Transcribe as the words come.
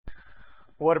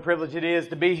What a privilege it is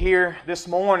to be here this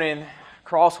morning,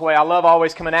 Crossway. I love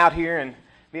always coming out here and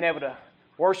being able to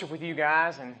worship with you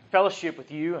guys and fellowship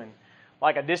with you, and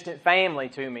like a distant family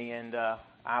to me. And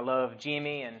I love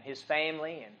Jimmy and his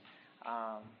family,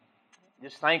 and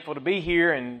just thankful to be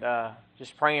here and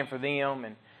just praying for them.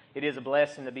 And it is a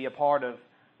blessing to be a part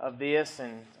of this.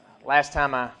 And last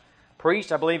time I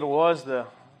preached, I believe it was the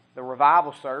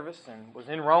revival service, and was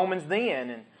in Romans then,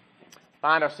 and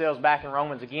find ourselves back in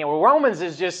Romans again. Well, Romans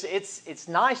is just, it's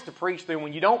nice to preach through.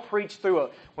 When you don't preach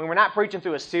through when we're not preaching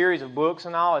through a series of books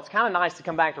and all, it's kind of nice to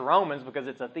come back to Romans because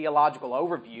it's a theological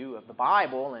overview of the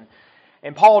Bible,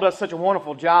 and Paul does such a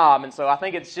wonderful job. And so I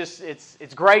think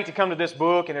it's great to come to this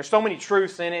book, and there's so many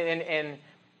truths in it, and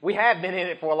we have been in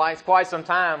it for quite some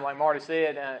time, like Marty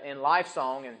said, in Life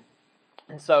Song,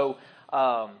 and so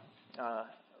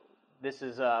this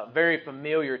is very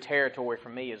familiar territory for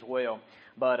me as well.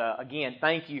 But again,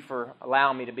 thank you for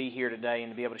allowing me to be here today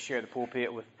and to be able to share the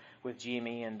pulpit with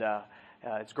Jimmy, and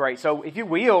it's great. So if you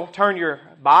will, turn your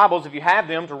Bibles, if you have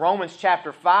them, to Romans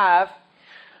chapter 5.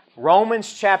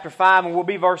 Romans chapter 5, and we'll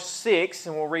be verse 6,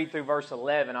 and we'll read through verse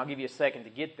 11. I'll give you a second to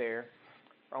get there.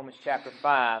 Romans chapter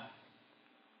 5.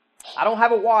 I don't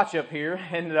have a watch up here,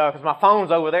 and because my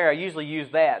phone's over there, I usually use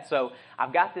that. So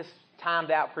I've got this timed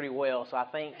out pretty well, so I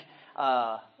think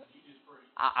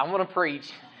I'm going to preach.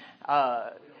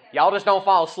 Y'all just don't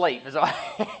fall asleep.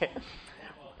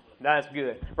 That's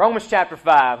good. Romans chapter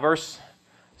 5, verse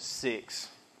 6.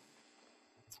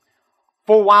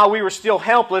 For while we were still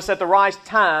helpless at the right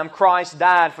time, Christ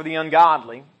died for the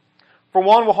ungodly. For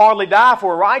one will hardly die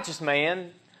for a righteous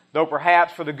man, though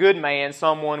perhaps for the good man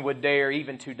someone would dare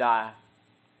even to die.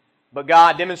 But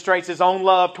God demonstrates His own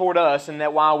love toward us, in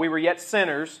that while we were yet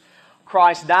sinners,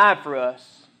 Christ died for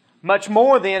us. Much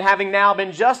more then, having now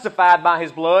been justified by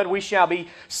His blood, we shall be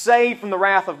saved from the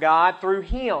wrath of God through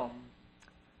Him.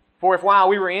 For if while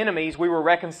we were enemies, we were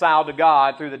reconciled to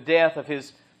God through the death of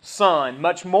His Son,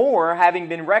 much more, having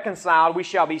been reconciled, we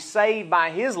shall be saved by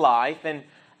His life. And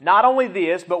not only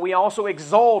this, but we also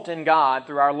exult in God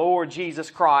through our Lord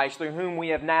Jesus Christ, through whom we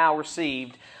have now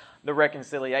received the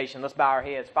reconciliation. Let's bow our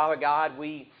heads. Father God,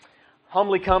 we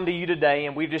humbly come to You today,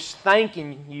 and we're just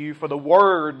thanking You for the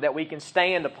Word that we can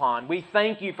stand upon. We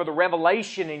thank You for the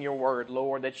revelation in Your Word,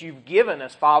 Lord, that You've given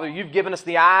us, Father. You've given us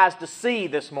the eyes to see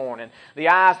this morning, the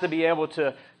eyes to be able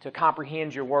to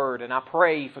comprehend Your Word. And I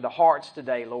pray for the hearts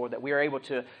today, Lord, that we are able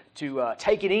to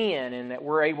take it in, and that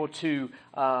we're able to,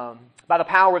 by the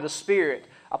power of the Spirit,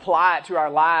 apply it to our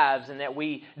lives, and that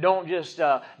we don't just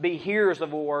be hearers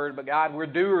of the Word, but God, we're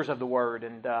doers of the Word.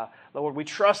 And Lord, we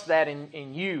trust that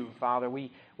in You, Father.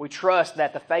 We trust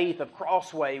that the faith of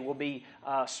Crossway will be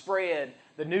spread,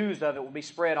 the news of it will be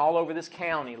spread all over this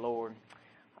county, Lord.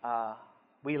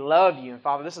 We love You, and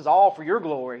Father, this is all for Your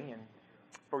glory and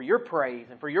for Your praise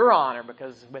and for Your honor,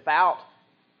 because without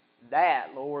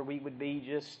that, Lord, we would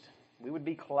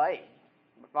be clay.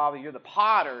 But Father, You're the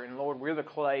potter, and Lord, we're the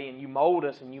clay, and You mold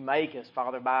us and You make us,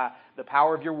 Father, by the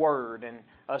power of Your Word and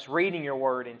us reading Your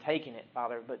Word and taking it,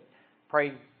 Father. But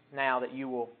pray now that You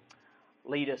will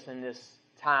lead us in this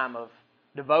time of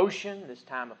devotion, this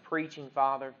time of preaching,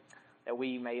 Father, that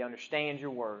we may understand Your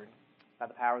Word by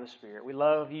the power of the Spirit. We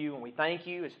love You and we thank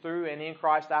You. It's through and in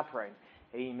Christ I pray.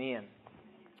 Amen.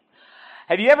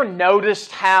 Have you ever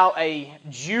noticed how a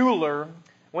jeweler,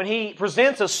 when he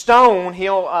presents a stone,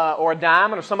 or a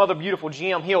diamond or some other beautiful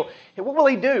gem, what will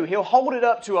he do? He'll hold it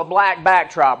up to a black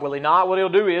backdrop, will he not? What he'll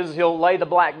do is he'll lay the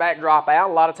black backdrop out.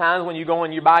 A lot of times when you go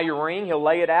and you buy your ring, he'll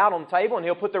lay it out on the table and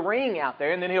he'll put the ring out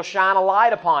there, and then he'll shine a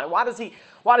light upon it. Why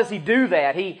does he do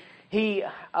that? He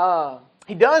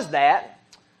does that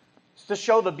to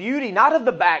show the beauty, not of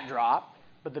the backdrop,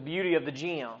 but the beauty of the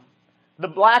gem. The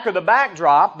blacker the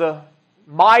backdrop, the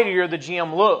mightier the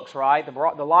gem looks, right?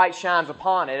 The light shines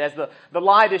upon it. As the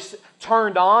light is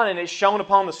turned on and it's shown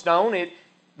upon the stone,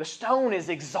 the stone is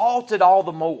exalted all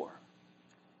the more.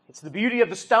 It's the beauty of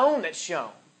the stone that's shown,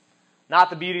 not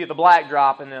the beauty of the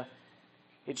backdrop, and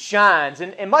it shines.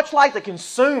 And much like the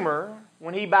consumer,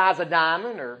 when he buys a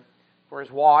diamond or for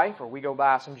his wife, or we go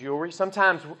buy some jewelry,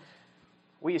 sometimes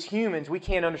we as humans, we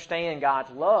can't understand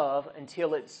God's love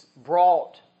until it's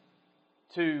brought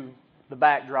to the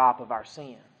backdrop of our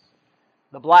sins.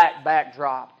 The black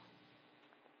backdrop.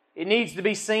 It needs to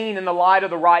be seen in the light of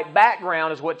the right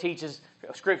background, is what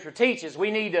Scripture teaches.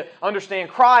 We need to understand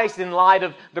Christ in light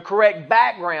of the correct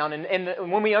background.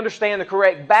 And when we understand the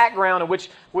correct background in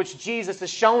which Jesus is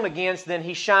shown against, then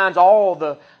He shines all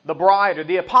the brighter.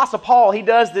 The Apostle Paul, he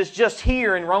does this just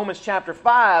here in Romans chapter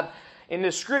 5 in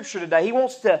this Scripture today. He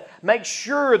wants to make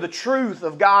sure the truth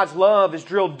of God's love is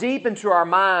drilled deep into our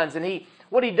minds, and he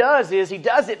what he does is he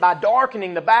does it by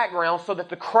darkening the background so that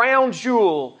the crown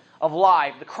jewel of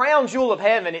life, the crown jewel of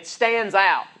heaven, it stands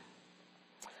out.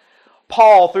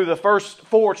 Paul, through the first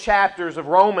 4 chapters of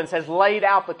Romans, has laid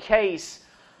out the case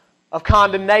of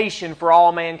condemnation for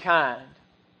all mankind.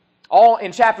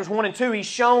 In chapters 1 and 2, he's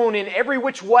shown in every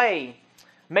which way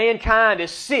mankind is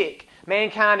sick,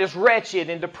 mankind is wretched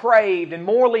and depraved and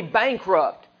morally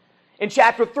bankrupt. In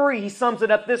chapter 3, he sums it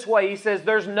up this way. He says,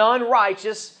 there's none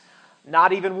righteous,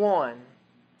 not even one.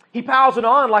 He piles it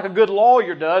on like a good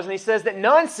lawyer does, and he says that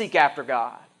none seek after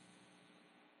God.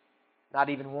 Not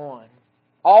even one.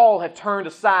 All have turned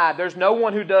aside. There's no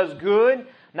one who does good,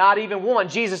 not even one.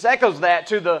 Jesus echoes that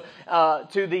to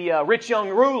the rich young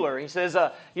ruler. He says,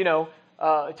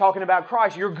 talking about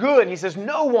Christ, you're good. And he says,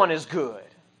 no one is good.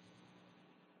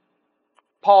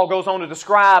 Paul goes on to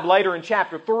describe later in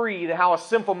chapter 3 how a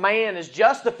sinful man is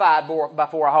justified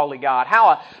before a holy God.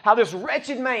 How this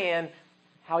wretched man,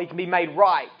 how he can be made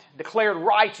right, declared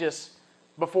righteous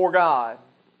before God.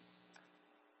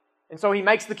 And so he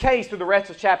makes the case through the rest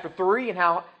of chapter 3 and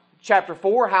how chapter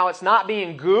 4, how it's not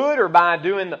being good or by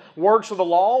doing the works of the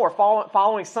law or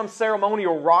following some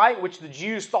ceremonial rite which the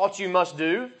Jews thought you must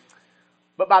do,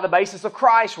 but by the basis of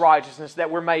Christ's righteousness that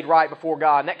we're made right before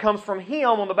God. And that comes from Him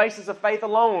on the basis of faith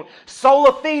alone.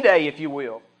 Sola fide, if you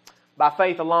will, by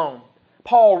faith alone.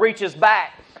 Paul reaches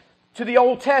back to the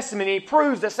Old Testament and he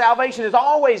proves that salvation has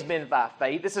always been by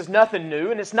faith. This is nothing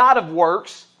new and it's not of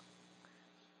works.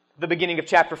 The beginning of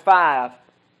chapter 5,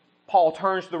 Paul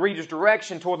turns the reader's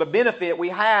direction toward the benefit we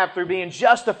have through being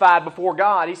justified before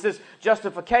God. He says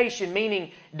justification,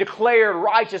 meaning declared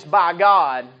righteous by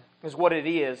God, is what it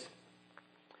is.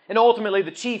 And ultimately,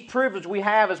 the chief privilege we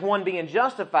have as one being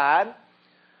justified,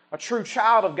 a true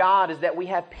child of God, is that we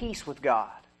have peace with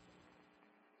God.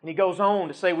 And he goes on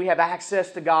to say we have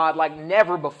access to God like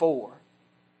never before.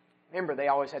 Remember, they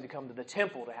always had to come to the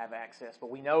temple to have access,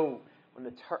 but we know when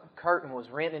the curtain was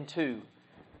rent in two,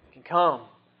 we can come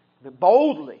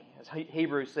boldly, as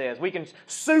Hebrews says. We can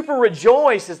super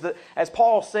rejoice, as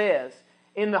Paul says,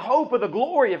 in the hope of the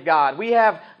glory of God. We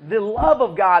have the love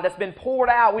of God that's been poured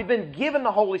out. We've been given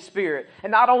the Holy Spirit.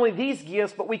 And not only these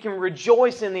gifts, but we can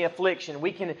rejoice in the affliction.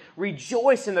 We can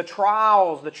rejoice in the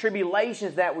trials, the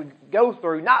tribulations that we go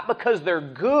through, not because they're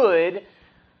good,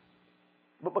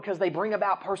 but because they bring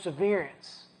about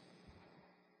perseverance,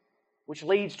 which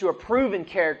leads to a proven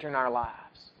character in our lives,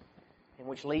 and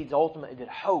which leads ultimately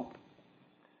to hope.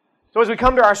 So as we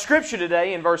come to our scripture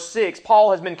today in verse 6,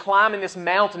 Paul has been climbing this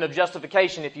mountain of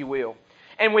justification, if you will.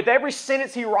 And with every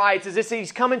sentence he writes, as if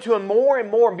he's coming to a more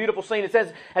and more beautiful scene. It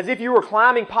says, as if you were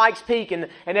climbing Pikes Peak, and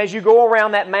as you go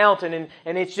around that mountain,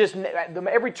 and it's just,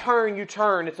 every turn you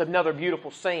turn, it's another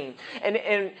beautiful scene.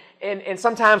 And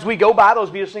sometimes we go by those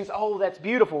beautiful things, oh, that's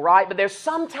beautiful, right? But there's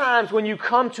sometimes when you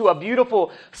come to a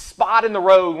beautiful spot in the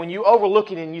road, when you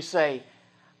overlook it and you say,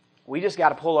 we just got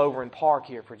to pull over and park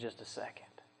here for just a second.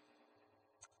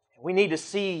 We need to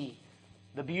see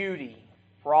the beauty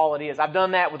for all it is. I've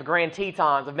done that with the Grand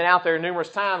Tetons. I've been out there numerous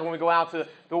times when we go out to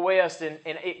the west, and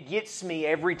it gets me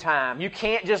every time. You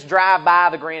can't just drive by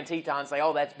the Grand Teton and say,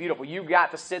 oh, that's beautiful. You've got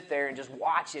to sit there and just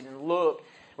watch it and look.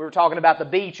 We were talking about the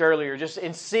beach earlier,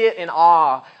 and sit in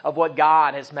awe of what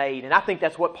God has made. And I think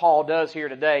that's what Paul does here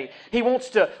today. He wants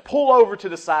to pull over to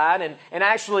the side and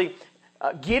actually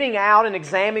getting out and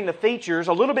examining the features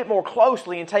a little bit more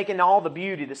closely and taking all the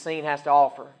beauty the scene has to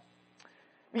offer.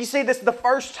 You see, this is the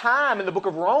first time in the book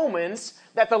of Romans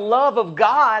that the love of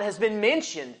God has been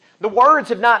mentioned. The words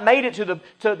have not made it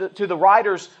to the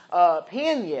writer's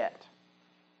pen yet.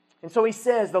 And so he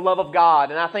says the love of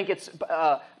God. And I think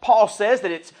Paul says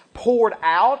that it's poured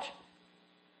out.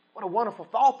 What a wonderful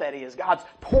thought that is. God's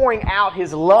pouring out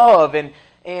His love.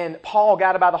 And Paul,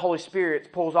 guided by the Holy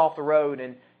Spirit, pulls off the road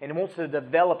and wants to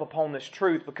develop upon this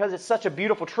truth because it's such a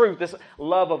beautiful truth, this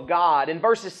love of God. In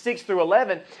verses 6 through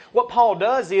 11, what Paul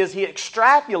does is he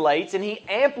extrapolates and he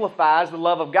amplifies the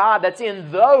love of God that's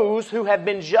in those who have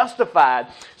been justified.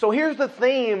 So here's the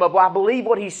theme of, I believe,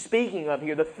 what he's speaking of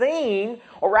here. The theme,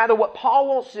 or rather what Paul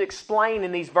wants to explain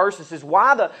in these verses, is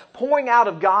why the pouring out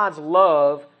of God's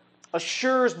love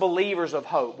assures believers of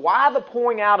hope. Why the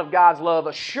pouring out of God's love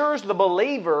assures the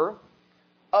believer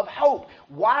of hope.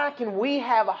 Why can we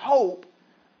have a hope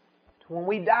when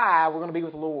we die we're going to be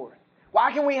with the Lord? Why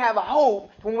can we have a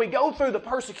hope when we go through the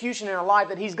persecution in our life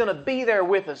that He's going to be there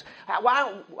with us?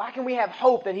 Why can we have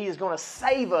hope that He is going to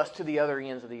save us to the other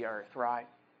ends of the earth, right?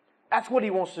 That's what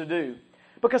He wants to do.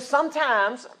 Because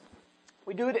sometimes,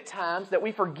 we do it at times, that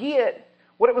we forget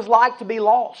what it was like to be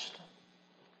lost.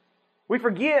 We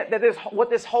forget that what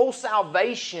this whole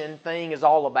salvation thing is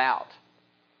all about.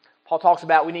 Paul talks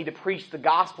about we need to preach the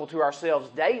gospel to ourselves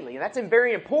daily. And that's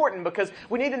very important because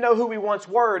we need to know who we once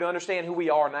were to understand who we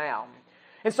are now.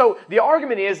 And so the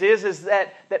argument is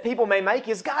that people may make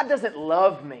is God doesn't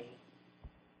love me.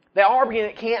 The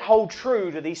argument can't hold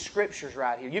true to these scriptures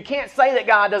right here. You can't say that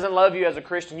God doesn't love you as a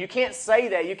Christian. You can't say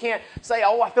that. You can't say,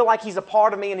 oh, I feel like He's a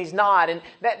part of me and He's not. And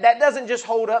that doesn't just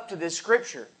hold up to this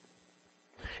scripture.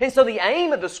 And so the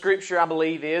aim of the scripture, I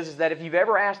believe, is that if you've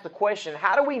ever asked the question,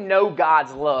 how do we know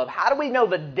God's love? How do we know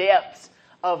the depths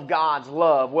of God's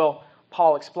love? Well,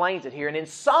 Paul explains it here. And in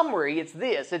summary, it's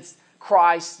this. It's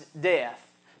Christ's death.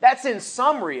 That's in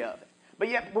summary of it. But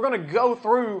yet we're going to go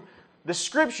through the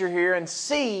scripture here and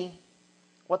see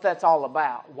what that's all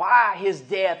about. Why His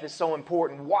death is so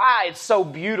important. Why it's so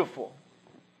beautiful.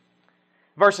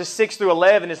 Verses 6 through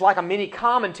 11 is like a mini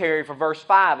commentary for verse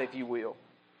 5, if you will.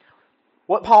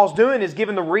 What Paul's doing is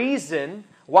giving the reason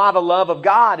why the love of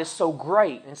God is so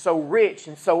great and so rich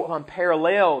and so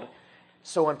unparalleled,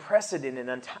 so unprecedented,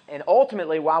 and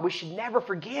ultimately why we should never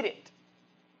forget it.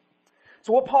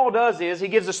 So what Paul does is he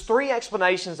gives us three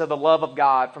explanations of the love of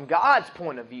God from God's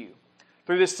point of view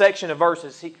through this section of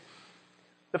verses.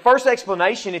 The first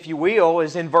explanation, if you will,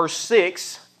 is in verse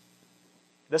 6.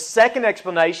 The second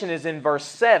explanation is in verse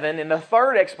 7, and the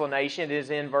third explanation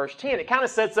is in verse 10. It kind of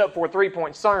sets up for a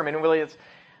three-point sermon, really.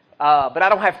 But I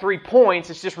don't have 3 points.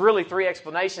 It's just really 3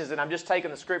 explanations, and I'm just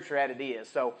taking the scripture as it is.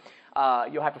 So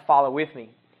you'll have to follow with me.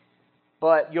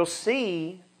 But you'll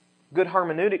see good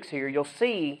hermeneutics here. You'll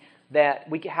see that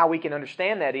how we can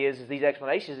understand that is these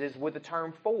explanations is with the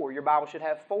term for. Your Bible should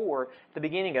have for at the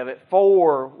beginning of it.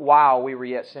 For while we were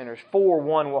yet sinners. For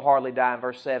one will hardly die in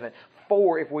verse 7.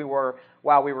 For if we were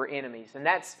while we were enemies. And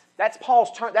that's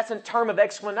Paul's term. That's a term of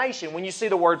explanation. When you see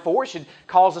the word for, it should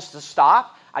cause us to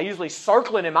stop. I usually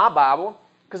circle it in my Bible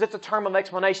because it's a term of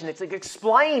explanation. It's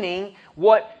explaining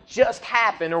what just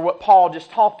happened or what Paul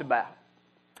just talked about.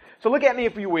 So look at me,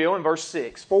 if you will, in verse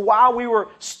 6. For while we were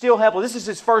still helpless, this is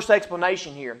his first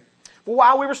explanation here. For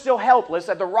while we were still helpless,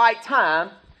 at the right time,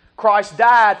 Christ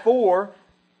died for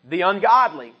the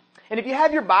ungodly. And if you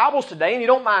have your Bibles today and you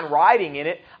don't mind writing in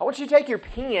it, I want you to take your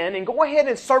pen and go ahead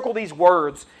and circle these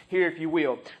words here, if you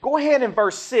will. Go ahead in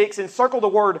verse 6 and circle the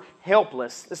word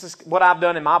helpless. This is what I've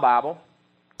done in my Bible.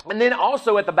 And then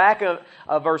also at the back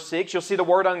of verse 6, you'll see the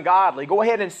word ungodly. Go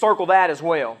ahead and circle that as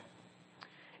well.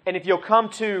 And if you'll come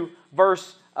to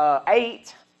verse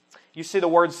 8, you see the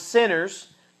word sinners.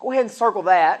 Go ahead and circle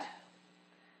that.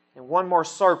 And one more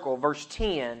circle, verse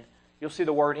 10, you'll see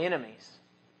the word enemies.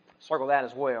 Circle that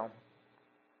as well.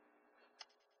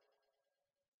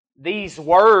 These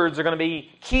words are going to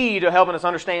be key to helping us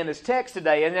understand this text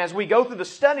today. And as we go through the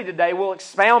study today, we'll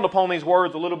expound upon these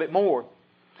words a little bit more.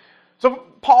 So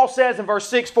Paul says in verse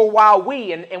 6, for while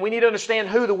we, and we need to understand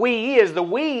who the we is. The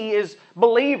we is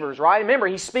believers, right? Remember,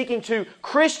 he's speaking to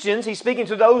Christians. He's speaking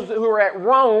to those who are at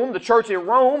Rome, the church at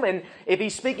Rome. And if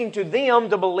he's speaking to them,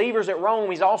 the believers at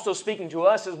Rome, he's also speaking to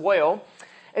us as well.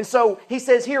 And so he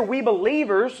says here, we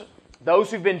believers, those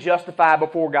who've been justified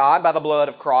before God by the blood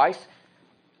of Christ,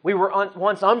 we were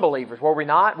once unbelievers, were we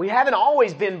not? We haven't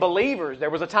always been believers. There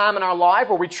was a time in our life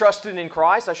where we trusted in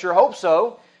Christ. I sure hope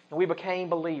so. And we became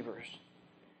believers.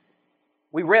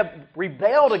 We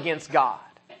rebelled against God.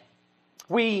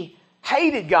 We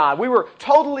hated God. We were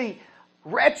totally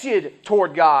wretched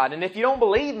toward God. And if you don't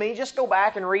believe me, just go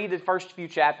back and read the first few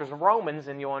chapters of Romans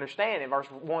and you'll understand.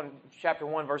 In chapter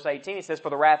 1, verse 18, it says, for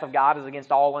the wrath of God is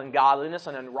against all ungodliness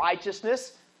and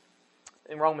unrighteousness.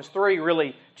 And Romans 3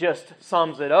 really just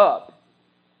sums it up.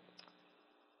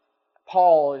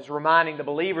 Paul is reminding the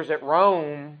believers at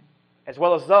Rome, as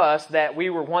well as us, that we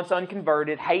were once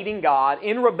unconverted, hating God,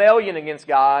 in rebellion against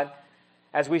God.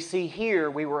 As we see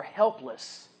here, we were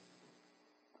helpless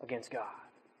against God.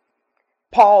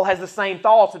 Paul has the same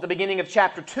thoughts at the beginning of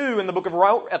chapter 2 in the book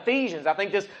of Ephesians. I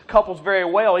think this couples very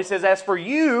well. He says, as for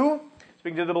you,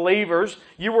 speaking to the believers,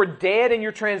 you were dead in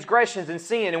your transgressions and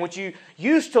sin, in which you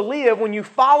used to live when you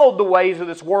followed the ways of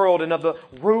this world and of the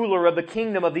ruler of the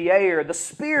kingdom of the air, the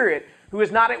Spirit who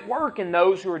is not at work in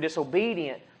those who are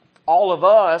disobedient. All of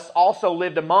us also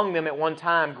lived among them at one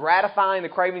time, gratifying the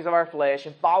cravings of our flesh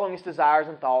and following its desires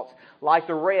and thoughts. Like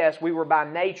the rest, we were by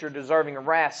nature deserving of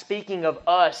wrath. Speaking of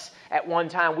us at one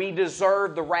time, we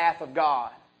deserved the wrath of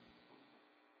God.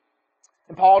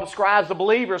 And Paul describes the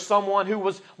believer as someone who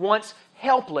was once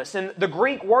helpless. And the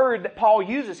Greek word that Paul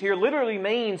uses here literally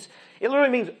means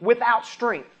without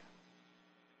strength.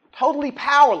 Totally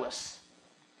powerless.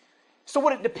 So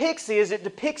what it depicts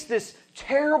this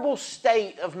terrible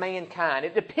state of mankind.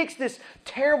 It depicts this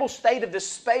terrible state of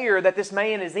despair that this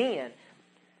man is in.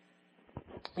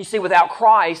 You see, without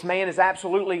Christ, man is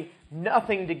absolutely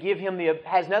nothing to give him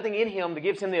has nothing in him that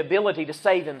gives him the ability to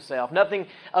save himself. Nothing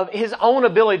of his own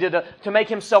ability to make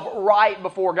himself right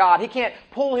before God. He can't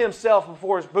pull himself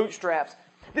before his bootstraps.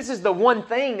 This is the one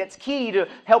thing that's key to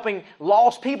helping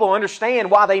lost people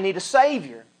understand why they need a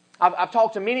Savior. I've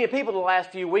talked to many people the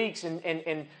last few weeks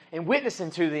and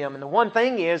witnessing to them. And the one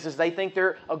thing is they think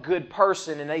they're a good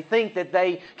person and they think that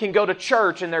they can go to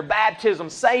church and their baptism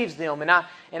saves them. And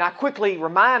I quickly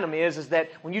remind them is that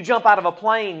when you jump out of a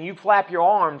plane and you flap your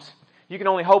arms, you can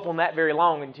only hope on that very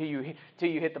long until you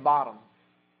hit the bottom.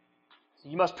 So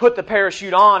you must put the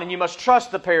parachute on and you must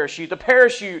trust the parachute. The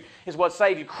parachute is what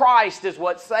saves you. Christ is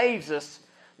what saves us,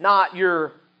 not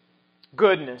your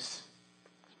goodness.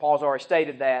 Paul's already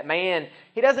stated that. Man,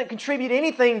 he doesn't contribute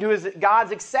anything to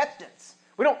God's acceptance.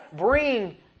 We don't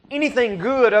bring anything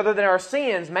good other than our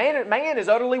sins. Man is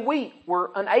utterly weak. We're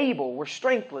unable. We're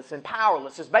strengthless and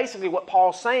powerless. It's basically what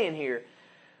Paul's saying here.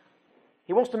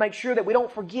 He wants to make sure that we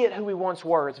don't forget who we once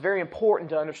were. It's very important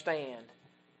to understand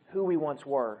who we once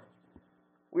were.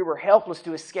 We were helpless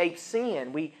to escape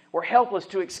sin. We were helpless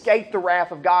to escape the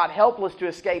wrath of God, helpless to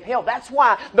escape hell. That's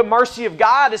why the mercy of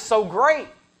God is so great.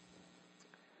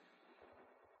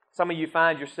 Some of you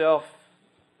find yourself,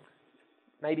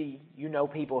 maybe you know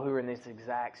people who are in this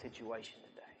exact situation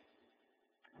today.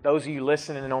 Those of you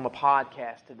listening on the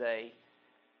podcast today,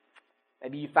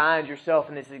 maybe you find yourself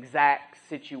in this exact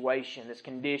situation, this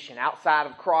condition. Outside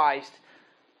of Christ,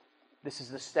 this is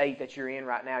the state that you're in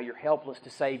right now. You're helpless to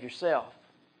save yourself.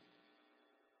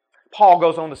 Paul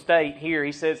goes on to state here,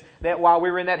 he says that while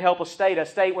we were in that helpless state, a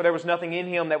state where there was nothing in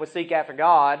him that would seek after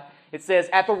God, it says,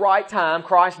 at the right time,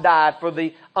 Christ died for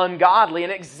the ungodly.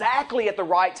 And exactly at the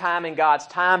right time in God's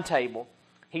timetable,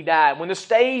 He died. When the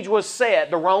stage was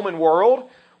set, the Roman world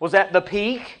was at the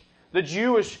peak. The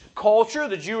Jewish culture,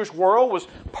 the Jewish world was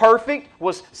perfect,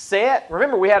 was set.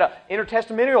 Remember, we had an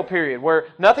intertestamental period where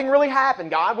nothing really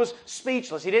happened. God was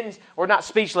speechless. He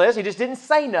just didn't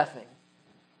say nothing.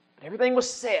 But everything was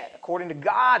set according to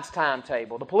God's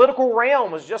timetable. The political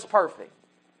realm was just perfect.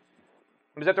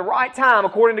 It was at the right time,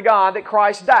 according to God, that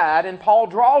Christ died. And Paul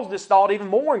draws this thought even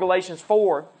more in Galatians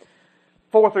 4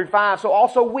 through 5. So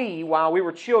also we, while we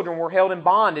were children, were held in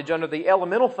bondage under the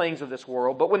elemental things of this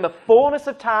world. But when the fullness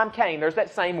of time came, there's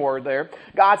that same word there,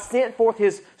 God sent forth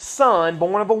His Son,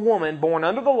 born of a woman, born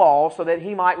under the law, so that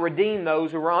He might redeem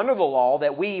those who were under the law,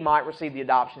 that we might receive the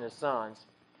adoption as sons.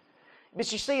 But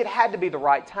you see, it had to be the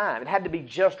right time. It had to be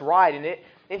just right.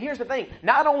 And here's the thing,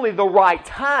 not only the right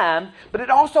time, but it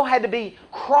also had to be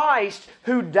Christ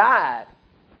who died.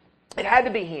 It had to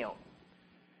be Him.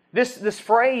 The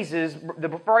phrase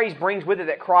brings with it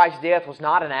that Christ's death was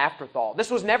not an afterthought. This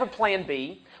was never plan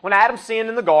B. When Adam sinned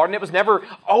in the garden, it was never,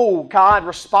 God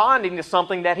responding to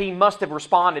something that He must have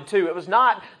responded to. It was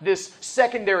not this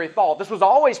secondary thought. This was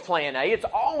always plan A. It's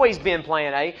always been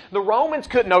plan A. The Romans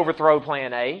couldn't overthrow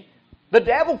plan A. The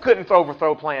devil couldn't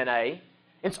overthrow plan A.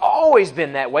 It's always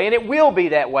been that way, and it will be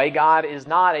that way. God is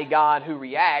not a God who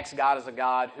reacts. God is a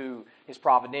God who is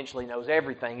providentially knows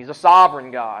everything. He's a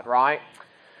sovereign God, right?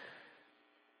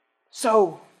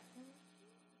 So,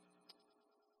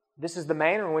 this is the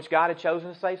manner in which God had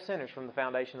chosen to save sinners from the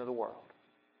foundation of the world.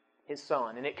 His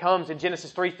Son. And it comes in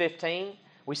Genesis 3:15.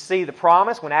 We see the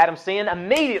promise. When Adam sinned,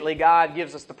 immediately God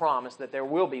gives us the promise that there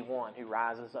will be one who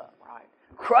rises up, right?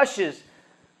 Crushes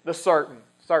the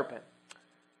serpent.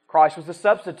 Christ was the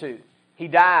substitute. He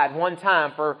died one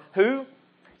time for who? It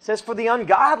says for the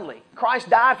ungodly. Christ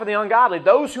died for the ungodly.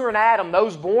 Those who are in Adam,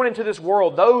 those born into this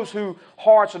world, those whose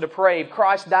hearts are depraved.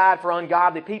 Christ died for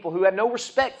ungodly people who have no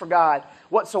respect for God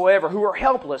whatsoever, who are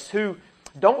helpless, who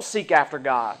don't seek after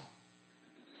God.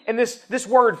 And this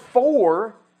word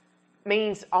for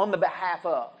means on the behalf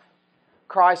of.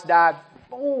 Christ died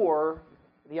for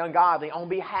the ungodly, on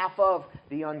behalf of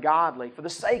the ungodly, for the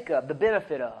sake of, the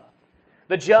benefit of.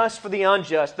 The just for the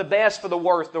unjust, the best for the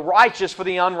worst, the righteous for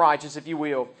the unrighteous, if you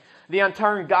will. The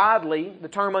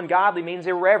term ungodly means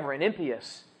irreverent,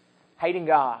 impious, hating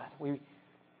God. We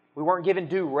weren't given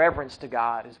due reverence to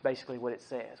God, is basically what it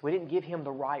says. We didn't give Him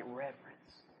the right reverence.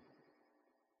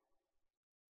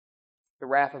 The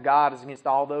wrath of God is against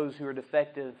all those who are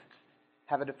defective,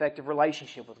 have a defective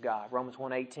relationship with God. Romans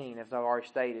 1:18, as I've already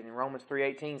stated. And Romans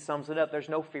 3:18 sums it up. There's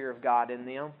no fear of God in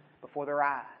them before their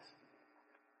eyes.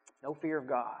 No fear of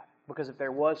God. Because if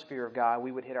there was fear of God,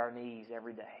 we would hit our knees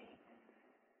every day.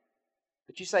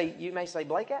 But you may say,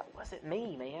 Blake, that wasn't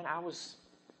me, man. I was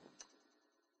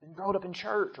growing up in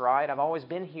church, right? I've always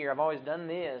been here. I've always done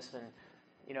this. And,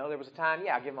 there was a time,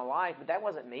 I gave my life, but that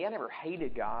wasn't me. I never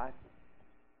hated God.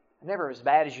 I never as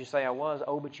bad as you say I was.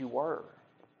 Oh, but you were.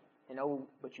 And oh,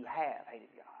 but you have hated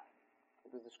God.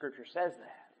 Because the Scripture says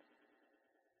that.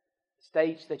 It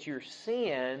states that you're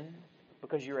sin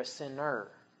because you're a sinner.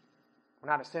 We're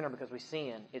not a sinner because we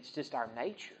sin. It's just our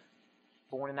nature.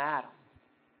 Born in Adam.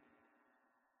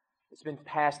 It's been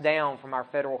passed down from our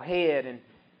federal head, and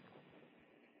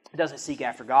it doesn't seek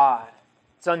after God.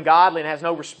 It's ungodly and has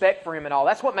no respect for Him at all.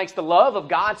 That's what makes the love of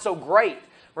God so great.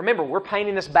 Remember, we're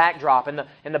painting this backdrop, and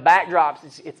the backdrop,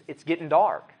 it's getting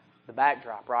dark. The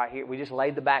backdrop right here. We just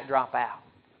laid the backdrop out.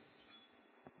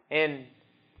 And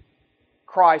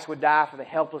Christ would die for the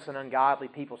helpless and ungodly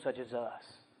people such as us.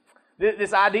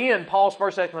 This idea in Paul's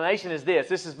first explanation is this.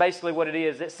 This is basically what it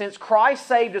is. That since Christ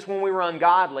saved us when we were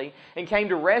ungodly and came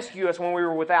to rescue us when we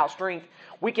were without strength,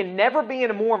 we can never be in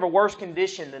a more of a worse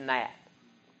condition than that.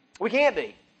 We can't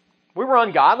be. We were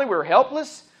ungodly. We were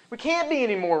helpless. We can't be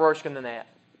any more worse than that.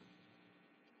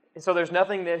 And so there's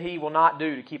nothing that He will not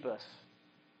do to keep us.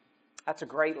 That's a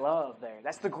great love there.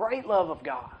 That's the great love of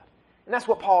God. And that's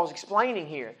what Paul's explaining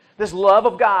here. This love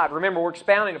of God. Remember, we're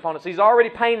expounding upon it. So he's already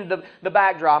painted the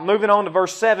backdrop. Moving on to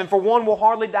verse 7. For one will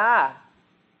hardly die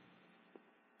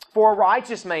for a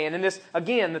righteous man. And this,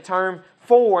 again, the term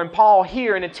for, and Paul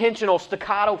here in intentional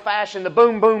staccato fashion, the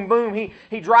boom, boom, boom,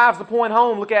 he drives the point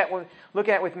home. Look at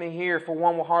with me here. For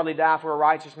one will hardly die for a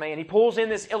righteous man. He pulls in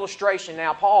this illustration.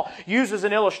 Now, Paul uses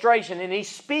an illustration, and he's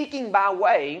speaking by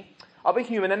way of a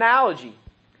human analogy.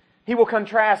 He will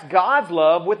contrast God's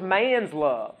love with man's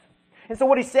love. And so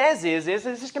what he says is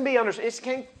this can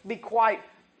be quite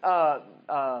a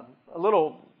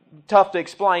little tough to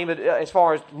explain, but as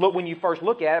far as when you first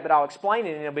look at it, but I'll explain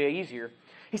it and it'll be easier.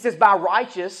 He says, by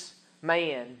righteous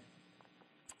man,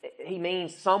 he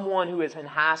means someone who is in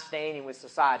high standing with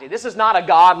society. This is not a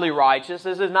godly righteous.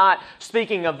 This is not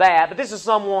speaking of that, but this is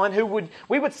someone who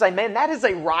we would say, man, that is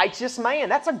a righteous man.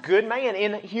 That's a good man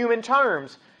in human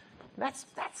terms. That's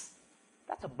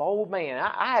a bold man.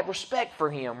 I have respect for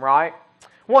him, right?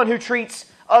 One who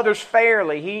treats others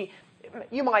fairly.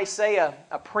 You might say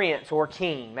a prince or a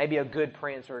king, maybe a good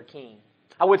prince or a king.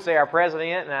 I would say our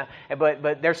president,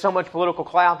 but there's so much political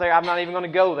clout there, I'm not even going to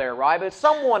go there, right? But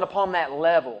someone upon that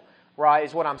level, right,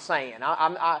 is what I'm saying.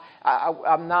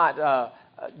 I'm not.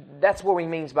 That's what he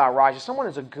means by righteous. Someone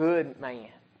is a good man.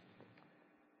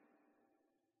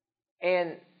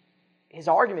 And his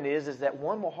argument is that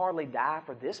one will hardly die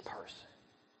for this person.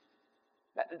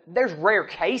 There's rare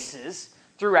cases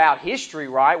throughout history,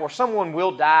 right, where someone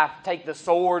will die, take the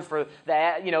sword for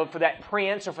that, for that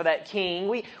prince or for that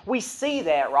king. We see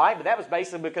that, right? But that was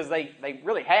basically because they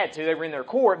really had to. They were in their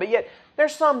court. But yet,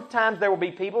 sometimes there will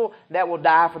be people that will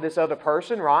die for this other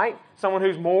person, right? Someone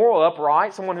who's moral,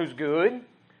 upright, someone who's good.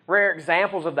 Rare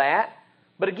examples of that.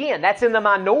 But again, that's in the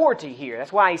minority here.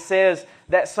 That's why he says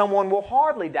that someone will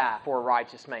hardly die for a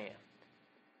righteous man.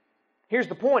 Here's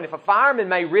the point. If a fireman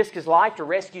may risk his life to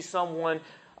rescue someone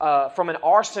from an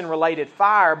arson-related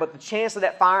fire, but the chance of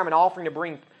that fireman offering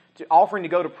to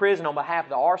go to prison on behalf of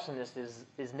the arsonist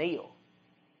is nil.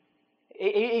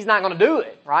 He's not going to do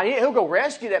it, right? He'll go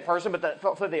rescue that person, but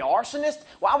for the arsonist,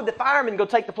 why would the fireman go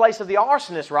take the place of the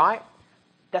arsonist, right?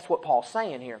 That's what Paul's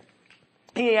saying here.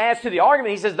 He adds to the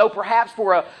argument, he says, though perhaps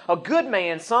for a good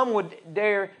man, someone would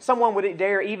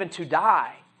dare even to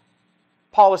die.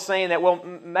 Paul is saying that, well,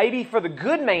 maybe for the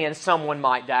good man someone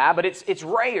might die, but it's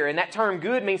rare. And that term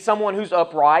good means someone who's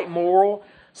upright, moral,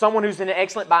 someone who's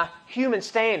excellent by human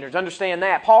standards. Understand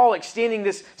that. Paul, extending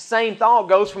this same thought,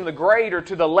 goes from the greater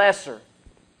to the lesser.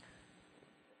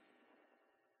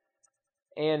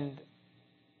 And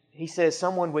he says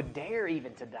someone would dare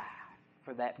even to die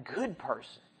for that good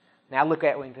person. Now look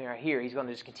at him right here. He's going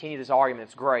to just continue this argument.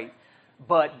 It's great.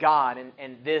 But God,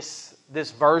 and this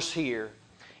verse here,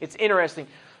 it's interesting.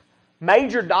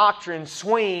 Major doctrines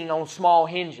swing on small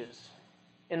hinges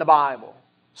in the Bible.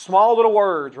 Small little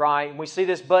words, right? And we see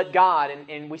this, but God.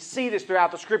 And we see this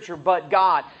throughout the Scripture, but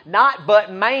God. Not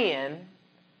but man,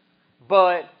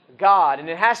 but God. And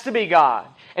it has to be God.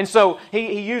 And so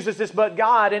he uses this but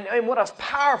God. And what a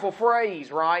powerful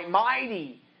phrase, right?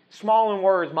 Mighty. Small in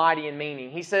words, mighty in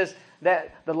meaning. He says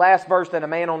that the last verse, that a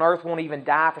man on earth won't even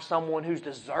die for someone who's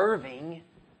deserving.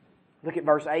 Look at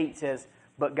verse 8. It says,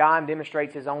 but God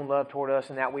demonstrates His own love toward us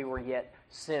in that we were yet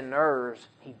sinners.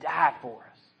 He died for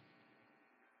us.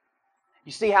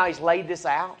 You see how He's laid this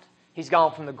out? He's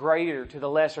gone from the greater to the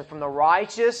lesser, from the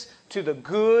righteous to the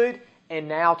good, and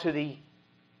now to the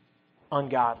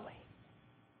ungodly,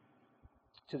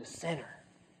 to the sinner.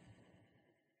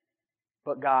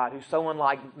 But God, who's so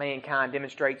unlike mankind,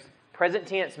 demonstrates, present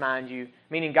tense, mind you,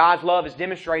 meaning God's love is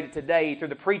demonstrated today through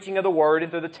the preaching of the Word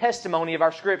and through the testimony of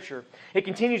our Scripture. It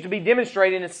continues to be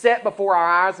demonstrated and set before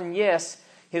our eyes, and yes,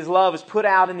 His love is put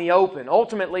out in the open.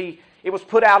 Ultimately, it was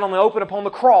put out on the open upon the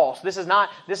cross. This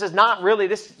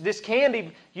can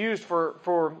be used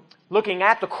for looking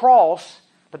at the cross,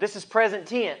 but this is present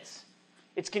tense.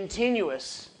 It's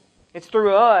continuous. It's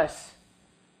through us.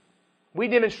 We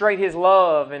demonstrate His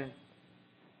love, and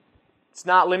it's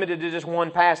not limited to just one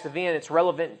past event. It's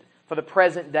relevant for the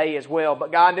present day as well.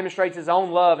 But God demonstrates His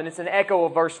own love, and it's an echo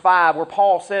of verse 5 where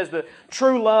Paul says the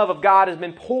true love of God has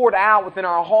been poured out within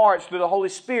our hearts through the Holy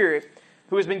Spirit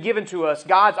who has been given to us.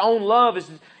 God's own love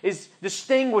is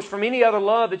distinguished from any other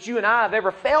love that you and I have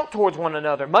ever felt towards one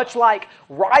another. Much like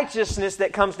righteousness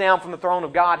that comes down from the throne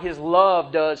of God, His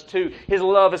love does too. His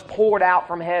love is poured out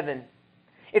from heaven.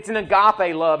 It's an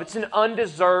agape love. It's an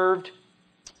undeserved,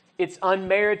 it's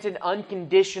unmerited,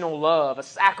 unconditional love, a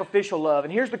sacrificial love.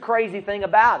 And here's the crazy thing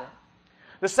about it.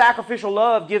 The sacrificial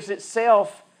love gives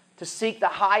itself to seek the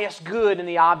highest good in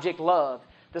the object loved.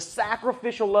 The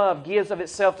sacrificial love gives of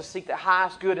itself to seek the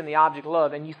highest good in the object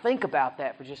loved. And you think about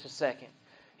that for just a second.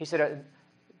 He said,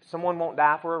 someone won't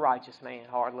die for a righteous man,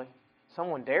 hardly.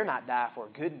 Someone dare not die for a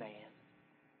good man.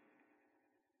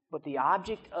 But the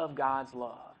object of God's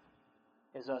love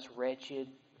is us wretched,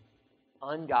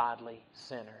 ungodly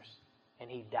sinners. And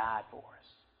He died for us.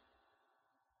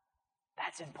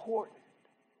 That's important.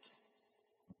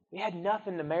 We had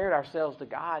nothing to merit ourselves to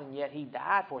God, and yet He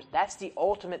died for us. That's the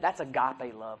ultimate, that's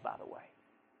agape love, by the way.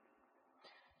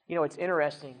 You know, it's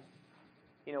interesting.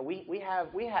 You know, we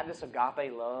have this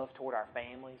agape love toward our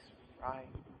families, right?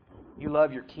 You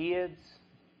love your kids.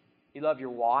 You love your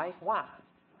wife. Why?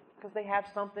 Because they have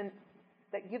something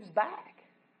that gives back.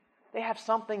 They have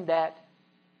something that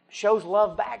shows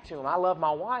love back to them. I love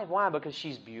my wife. Why? Because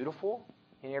she's beautiful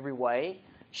in every way.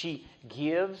 She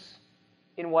gives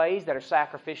in ways that are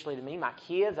sacrificially to me. My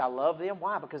kids, I love them.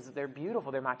 Why? Because they're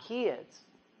beautiful. They're my kids.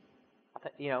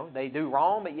 You know, they do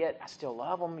wrong, but yet I still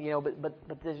love them. You know,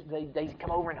 but they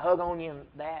come over and hug on you and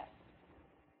that.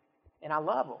 And I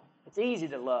love them. It's easy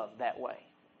to love that way.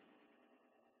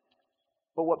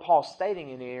 But what Paul's stating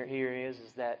in here is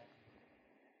that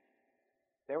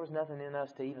there was nothing in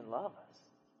us to even love us.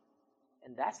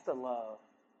 And that's the love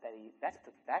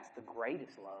that's the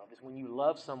greatest love, is when you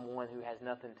love someone who has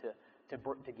nothing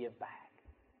to give back.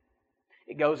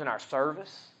 It goes in our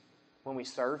service. When we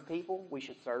serve people, we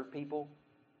should serve people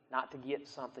not to get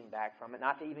something back from it,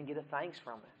 not to even get a thanks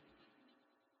from it,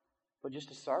 but just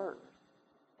to serve.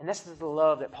 And this is the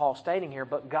love that Paul's stating here,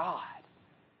 but God.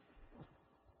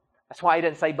 That's why he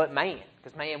doesn't say but man,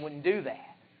 because man wouldn't do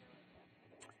that.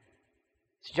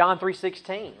 It's John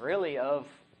 3:16, really, of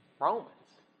Romans.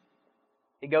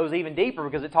 It goes even deeper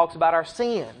because it talks about our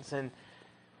sins, and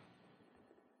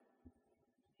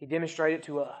He demonstrated it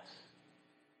to us.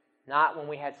 Not when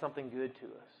we had something good to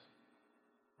us,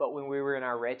 but when we were in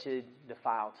our wretched,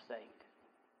 defiled state.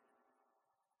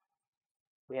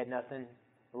 We had nothing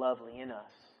lovely in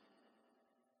us,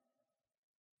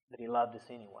 but He loved us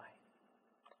anyway.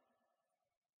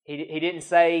 He didn't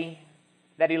say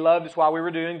that He loved us while we were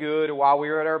doing good, or while we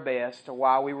were at our best, or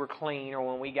while we were clean, or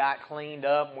when we got cleaned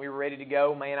up and we were ready to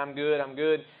go, man, I'm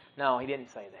good. No, He didn't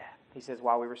say that. He says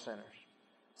while we were sinners.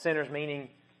 Sinners meaning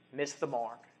missed the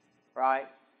mark, right?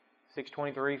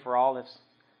 6:23 for all this,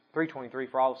 3:23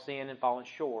 for all of sin and fallen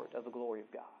short of the glory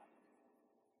of God.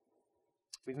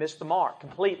 We've missed the mark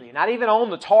completely. Not even on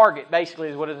the target, basically,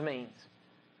 is what it means.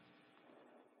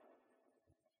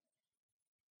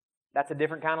 That's a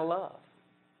different kind of love.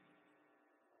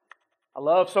 A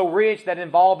love so rich that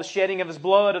involved the shedding of His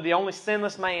blood of the only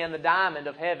sinless man, the diamond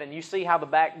of heaven. You see how the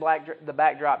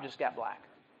backdrop just got blacker.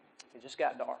 It just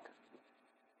got darker.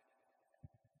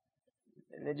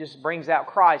 And it just brings out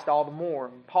Christ all the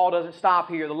more. Paul doesn't stop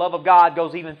here. The love of God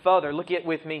goes even further. Look at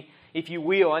with me, if you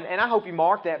will. And I hope you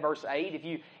mark that verse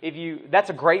 8. If you that's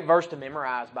a great verse to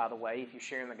memorize, by the way, if you're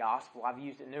sharing the gospel. I've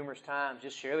used it numerous times.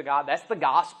 Just share the gospel. That's the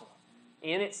gospel.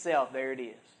 In itself, there it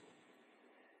is.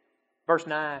 Verse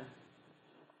 9.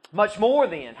 Much more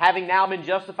then, having now been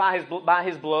justified by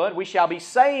His blood, we shall be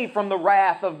saved from the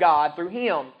wrath of God through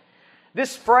Him.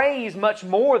 This phrase, much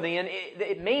more than,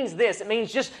 it means this. It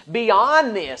means just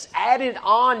beyond this, added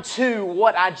on to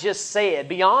what I just said,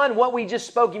 beyond what we just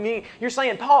spoke. You're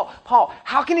saying, Paul,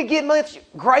 how can it get much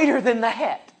greater than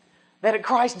that? That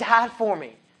Christ died for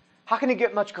me. How can it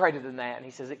get much greater than that? And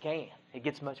he says it can. It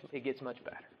gets much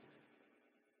better.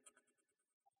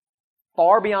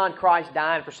 Far beyond Christ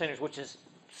dying for sinners, which is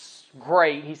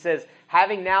great. He says,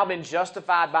 having now been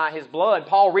justified by His blood.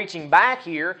 Paul reaching back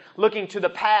here, looking to the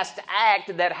past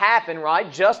act that happened, right?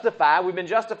 Justified. We've been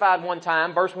justified one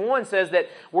time. Verse 1 says that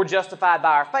we're justified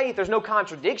by our faith. There's no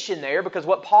contradiction there, because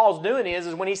what Paul's doing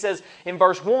is when he says in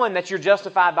verse 1 that you're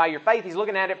justified by your faith, he's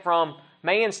looking at it from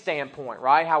man's standpoint,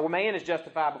 right? How man is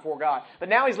justified before God. But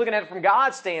now he's looking at it from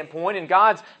God's standpoint, and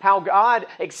how God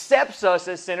accepts us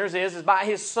as sinners is by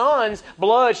His Son's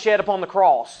blood shed upon the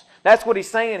cross. That's what he's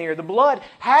saying here. The blood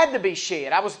had to be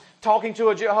shed. I was talking to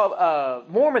a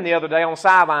Mormon the other day on the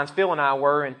sidelines, Phil and I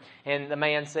were, and the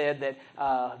man said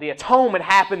that the atonement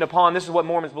happened upon, this is what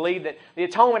Mormons believe, that the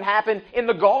atonement happened in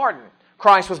the garden.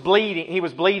 Christ was bleeding. He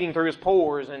was bleeding through His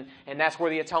pores, and that's where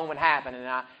the atonement happened.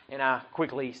 And I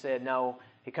quickly said, no,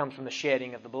 it comes from the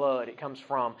shedding of the blood. It comes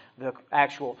from the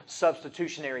actual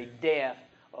substitutionary death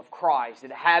of Christ.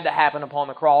 It had to happen upon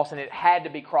the cross, and it had to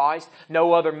be Christ.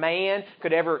 No other man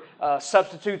could ever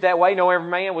substitute that way. No other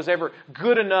man was ever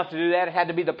good enough to do that. It had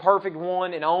to be the perfect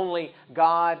one and only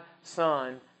God,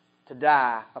 Son, to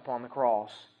die upon the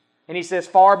cross. And he says,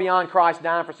 far beyond Christ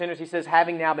dying for sinners, he says,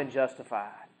 having now been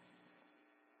justified.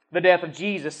 The death of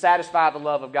Jesus satisfied the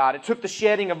love of God. It took the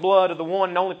shedding of blood of the one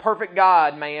and only perfect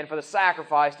God, man, for the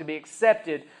sacrifice to be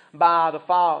accepted by the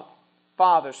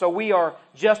Father. So we are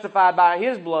justified by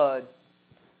His blood.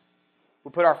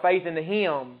 We put our faith into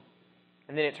Him,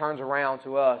 and then it turns around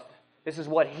to us. This is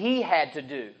what He had to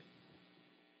do.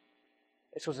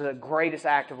 This was the greatest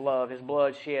act of love, His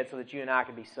blood shed so that you and I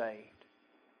could be saved.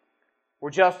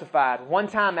 We're justified.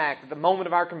 One-time act at the moment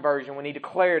of our conversion when He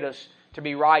declared us to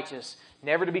be righteous,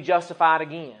 never to be justified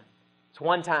again. It's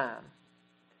one time.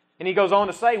 And he goes on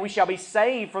to say, we shall be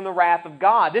saved from the wrath of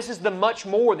God. This is the much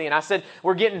more then. I said,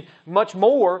 we're getting much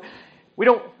more.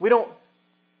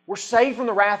 We're saved from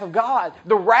the wrath of God.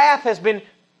 The wrath has been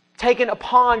taken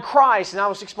upon Christ. And I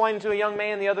was explaining to a young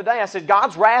man the other day, I said,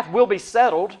 God's wrath will be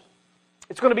settled.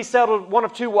 It's going to be settled one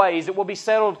of two ways. It will be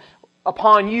settled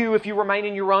upon you if you remain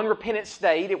in your unrepentant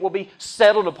state. It will be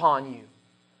settled upon you.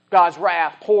 God's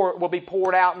wrath will be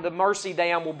poured out, and the mercy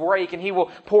dam will break, and He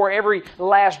will pour every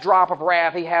last drop of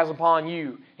wrath He has upon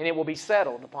you, and it will be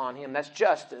settled upon Him. That's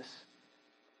justice.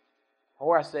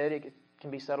 Or I said it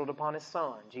can be settled upon His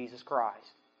Son, Jesus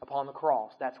Christ, upon the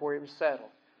cross. That's where it was settled.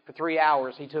 For 3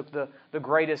 hours, He took the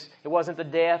greatest. It wasn't the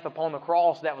death upon the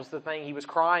cross that was the thing He was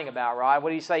crying about, right? What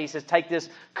did He say? He says, take this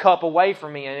cup away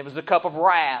from me. And it was the cup of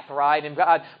wrath, right? And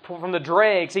God, from the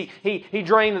dregs, He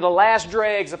drained the last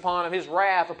dregs upon His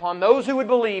wrath upon those who would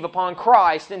believe upon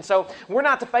Christ. And so we're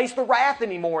not to face the wrath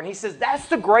anymore. And He says, that's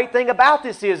the great thing about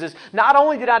this is not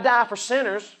only did I die for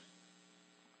sinners,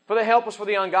 for the helpless, for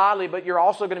the ungodly, but you're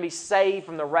also going to be saved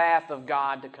from the wrath of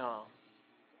God to come.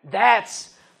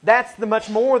 That's the much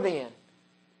more then.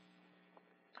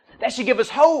 That should give us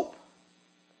hope.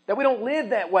 That we don't live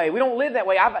that way. We don't live that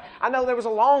way. I know there was a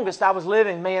longest I was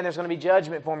living, man, there's going to be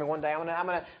judgment for me one day. I'm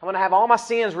going to have all my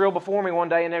sins real before me one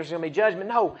day, and there's going to be judgment.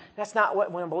 No, that's not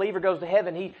what, when a believer goes to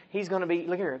heaven, he's going to be,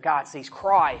 look here, God sees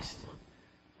Christ.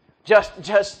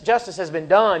 Justice has been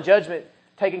done. Judgment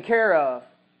taken care of.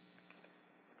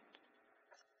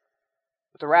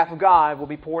 But the wrath of God will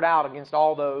be poured out against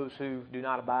all those who do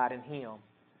not abide in Him.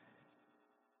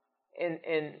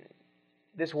 And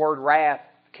this word wrath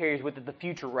carries with it the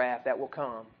future wrath that will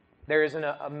come. There is an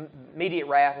immediate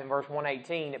wrath in verse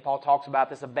 118 that Paul talks about,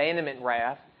 this abandonment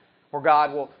wrath, where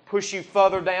God will push you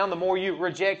further down. The more you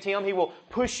reject Him, He will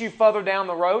push you further down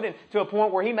the road and to a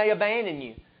point where He may abandon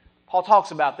you. Paul talks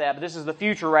about that, but this is the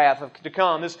future wrath to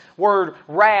come. This word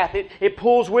wrath, it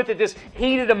pulls with it this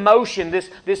heated emotion,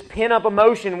 this pent-up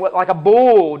emotion, like a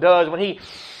bull does when he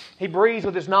breathes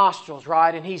with his nostrils,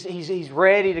 right? And he's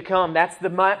ready to come. That's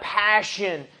the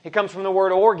passion. It comes from the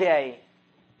word orge.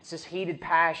 It's this heated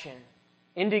passion.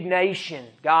 Indignation,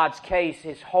 God's case,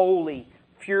 His holy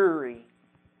fury.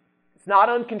 It's not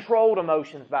uncontrolled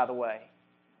emotions, by the way.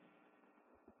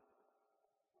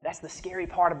 That's the scary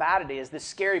part about it is, the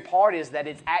scary part is that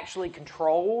it's actually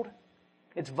controlled.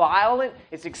 It's violent.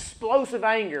 It's explosive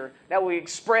anger that will be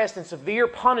expressed in severe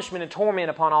punishment and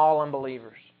torment upon all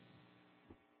unbelievers.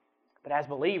 But as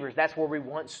believers, that's where we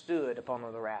once stood upon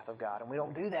the wrath of God. And we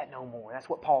don't do that no more. That's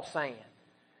what Paul's saying.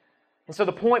 And so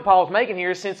the point Paul's making here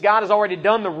is since God has already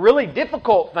done the really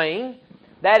difficult thing,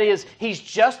 that is, He's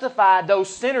justified those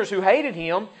sinners who hated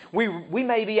Him, we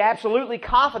may be absolutely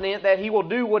confident that He will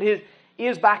do what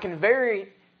is by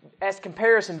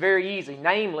comparison very easy.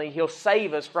 Namely, He'll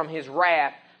save us from His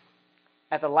wrath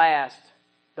at the last,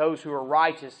 those who are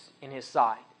righteous in His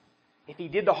sight. If He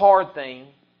did the hard thing,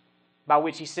 by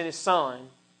which He sent His Son,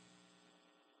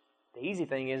 the easy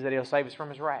thing is that He'll save us from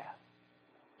His wrath.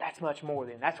 That's much more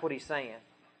than. That's what He's saying.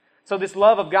 So this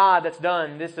love of God that's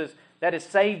done, that has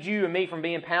saved you and me from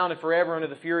being pounded forever under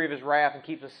the fury of His wrath and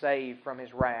keeps us saved from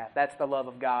His wrath. That's the love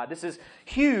of God. This is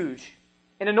huge.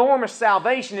 An enormous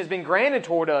salvation has been granted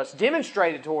toward us,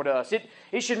 demonstrated toward us.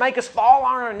 It should make us fall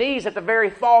on our knees at the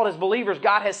very thought as believers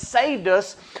God has saved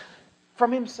us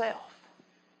from Himself.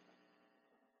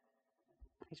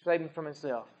 He's saved us from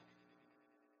Himself.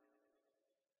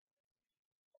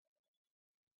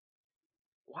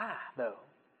 Why, though?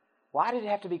 Why did it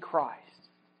have to be Christ?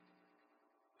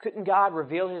 Couldn't God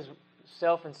reveal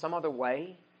Himself in some other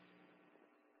way?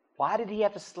 Why did He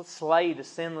have to slay the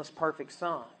sinless, perfect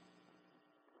Son?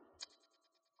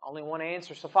 Only one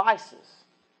answer suffices.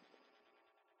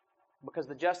 Because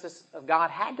the justice of God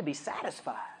had to be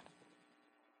satisfied.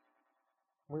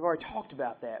 We've already talked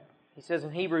about that. He says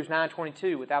in Hebrews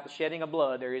 9:22, without the shedding of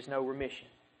blood, there is no remission.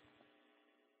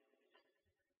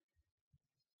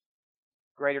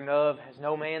 Greater love has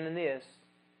no man than this,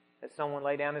 that someone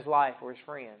lay down his life for his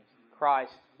friends.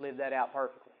 Christ lived that out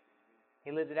perfectly.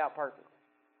 He lived it out perfectly.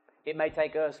 It may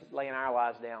take us laying our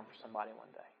lives down for somebody one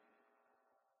day.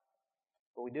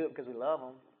 But we do it because we love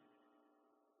them.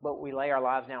 But we lay our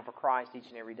lives down for Christ each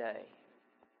and every day.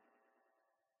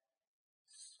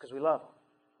 Because we love them.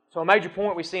 So a major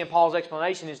point we see in Paul's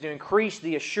explanation is to increase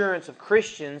the assurance of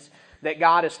Christians that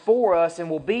God is for us and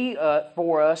will be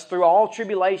for us through all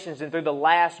tribulations and through the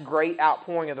last great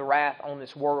outpouring of the wrath on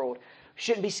this world. We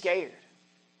shouldn't be scared.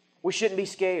 We shouldn't be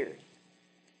scared.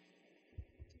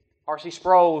 R.C.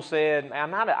 Sproul said,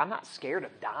 I'm not scared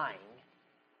of dying.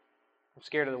 I'm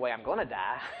scared of the way I'm going to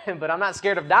die, but I'm not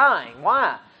scared of dying.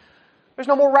 Why? There's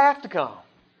no more wrath to come.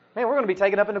 Man, we're going to be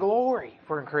taken up into glory if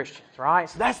we're Christians, right?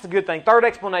 So that's the good thing. Third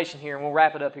explanation here, and we'll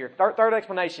wrap it up here. Third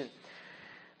explanation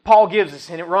Paul gives us,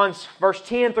 and it runs verse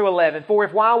 10 through 11. For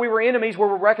if while we were enemies we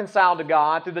were reconciled to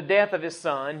God through the death of His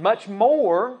Son, much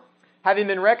more, having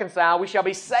been reconciled, we shall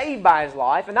be saved by His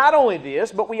life. And not only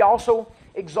this, but we also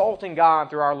exult in God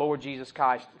through our Lord Jesus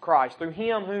Christ, through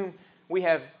Him whom we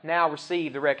have now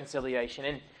received the reconciliation.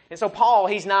 And so Paul,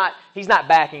 he's not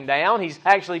backing down. He's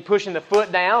actually pushing the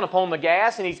foot down upon the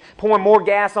gas, and he's pouring more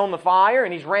gas on the fire,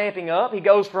 and he's ramping up. He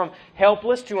goes from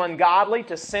helpless to ungodly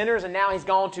to sinners, and now he's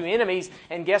gone to enemies.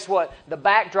 And guess what? The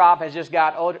backdrop has just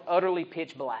got utterly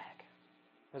pitch black.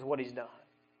 That's what he's done.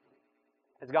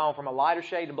 It's gone from a lighter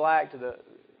shade of black to the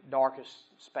darkest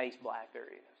space black there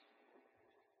is.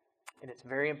 And it's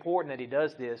very important that he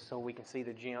does this so we can see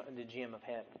the gem of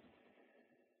heaven.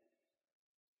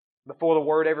 Before the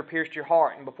Word ever pierced your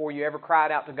heart and before you ever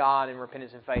cried out to God in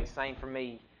repentance and faith, same for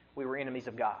me, we were enemies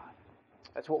of God.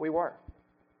 That's what we were.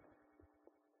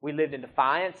 We lived in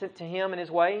defiance to Him and His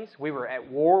ways. We were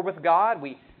at war with God.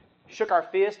 We shook our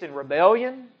fist in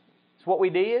rebellion. That's what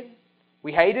we did.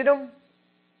 We hated Him.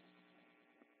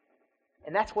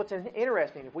 And that's what's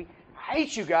interesting. If we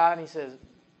hate you, God, and He says,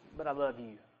 but I love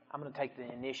you. I'm going to take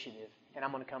the initiative and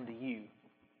I'm going to come to you.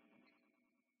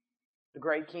 The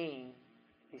great King,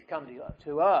 He's come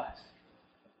to us.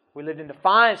 We lived in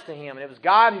defiance to Him, and it was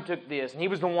God who took this, and He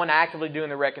was the one actively doing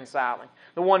the reconciling,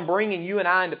 the one bringing you and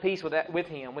I into peace with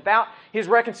Him. Without His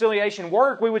reconciliation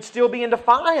work, we would still be in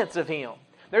defiance of Him.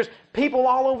 There's people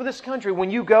all over this country,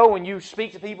 when you go and you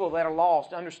speak to people that are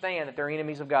lost, understand that they're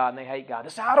enemies of God and they hate God. They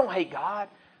say, I don't hate God.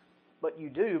 But you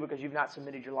do because you've not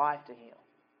submitted your life to Him.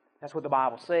 That's what the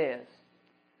Bible says.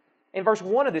 In verse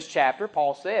 1 of this chapter,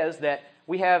 Paul says that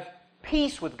we have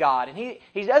peace with God. And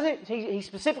he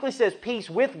specifically says peace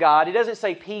with God. He doesn't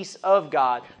say peace of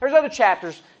God. There's other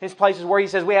chapters in places where he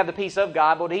says we have the peace of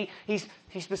God, but he's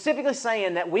specifically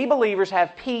saying that we believers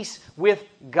have peace with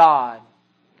God.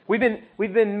 We've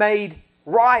been made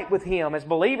right with Him. As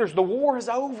believers, the war is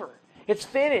over. It's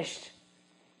finished.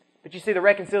 But you see, the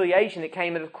reconciliation, it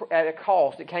came at a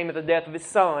cost. It came at the death of His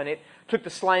Son. It took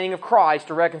the slaying of Christ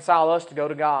to reconcile us to go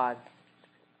to God.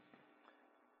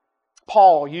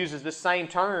 Paul uses this same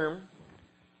term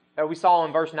that we saw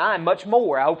in verse 9, much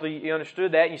more. I hope you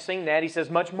understood that and you've seen that. He says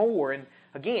much more. And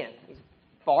again,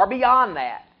 far beyond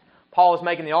that. Paul is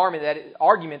making the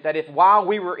argument that if while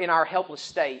we were in our helpless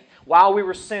state, while we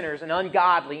were sinners and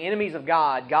ungodly, enemies of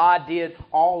God, God did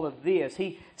all of this.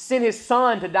 He sent His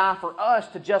Son to die for us,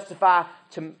 to justify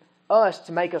us,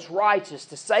 to make us righteous,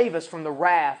 to save us from the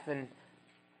wrath. And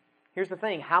here's the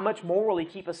thing, how much more will He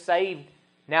keep us saved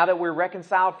now that we're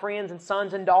reconciled friends and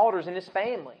sons and daughters in His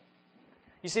family?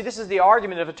 You see, this is the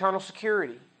argument of eternal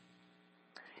security.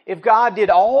 If God did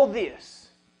all this,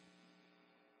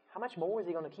 how much more is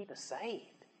He going to keep us saved?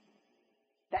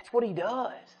 That's what He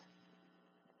does.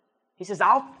 He says,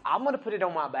 I'm going to put it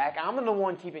on my back. I'm the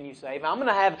one keeping you safe. I'm going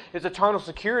to have His eternal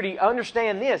security.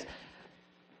 Understand this.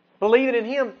 Believing in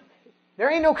Him,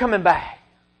 there ain't no coming back.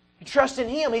 You trust in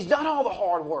Him. He's done all the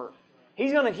hard work.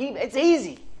 He's going to keep it's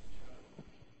easy.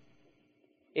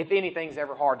 If anything's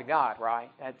ever hard to God, right?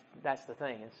 That's the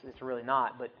thing. It's really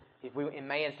not. But if we, in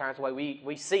man's terms, the way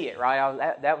we see it,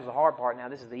 right? That was the hard part. Now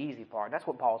this is the easy part. That's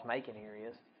what Paul's making here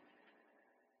is.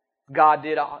 God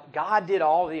did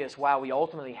all this while we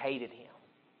ultimately hated Him.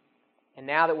 And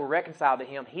now that we're reconciled to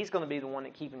Him, He's going to be the one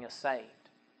that's keeping us saved.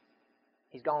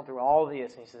 He's gone through all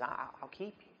this, and He says, I'll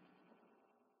keep you.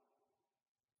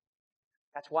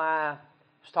 That's why I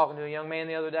was talking to a young man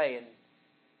the other day, and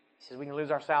he says, we can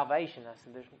lose our salvation. I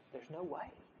said, there's no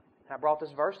way. And I brought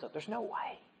this verse up. There's no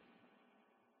way.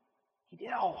 He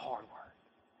did all the hard work.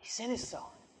 He sent His Son.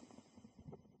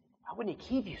 Why wouldn't He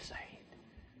keep you saved?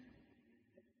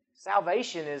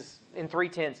 Salvation is in 3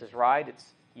 tenses, right? It's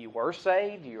you were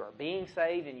saved, you are being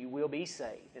saved, and you will be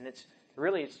saved. And it's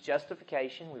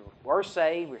justification. We were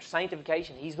saved. We're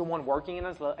sanctification. He's the one working in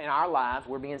our lives.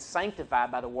 We're being sanctified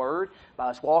by the Word, by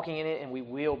us walking in it, and we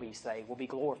will be saved. We'll be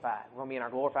glorified. We're going to be in our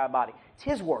glorified body. It's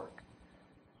His work.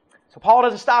 So Paul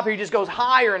doesn't stop here. He just goes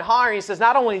higher and higher. He says,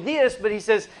 not only this, but he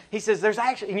says, there's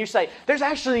actually, and you say, there's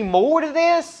actually more to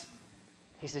this?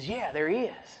 He says, yeah, there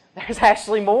is. There's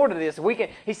actually more to this.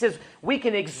 He says, we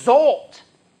can exult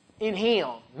in Him,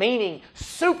 meaning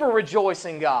super rejoice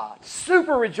in God,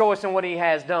 super rejoice in what He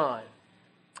has done.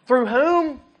 Through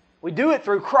whom? We do it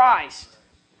through Christ.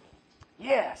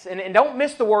 Yes, and don't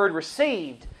miss the word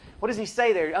received. What does he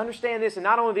say there? Understand this, and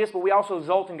not only this, but we also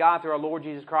exult in God through our Lord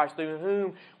Jesus Christ, through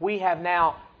whom we have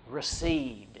now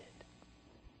received it.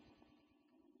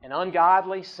 An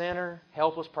ungodly, sinner,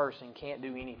 helpless person can't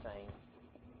do anything.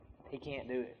 He can't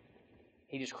do it.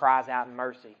 He just cries out in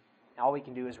mercy. And all we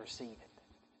can do is receive it.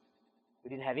 We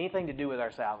didn't have anything to do with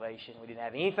our salvation. We didn't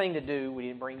have anything to do. We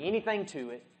didn't bring anything to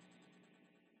it.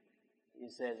 He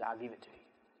says, I'll give it to you.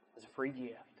 It's a free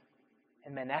gift.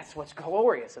 And man, that's what's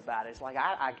glorious about it. It's like,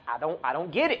 I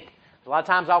don't get it. A lot of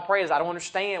times I'll pray I don't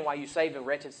understand why you saved a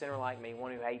wretched sinner like me,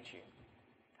 one who hates you.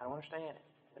 I don't understand it.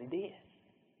 But He did.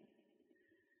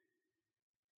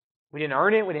 We didn't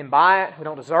earn it. We didn't buy it. We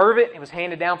don't deserve it. It was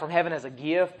handed down from heaven as a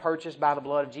gift, purchased by the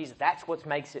blood of Jesus. That's what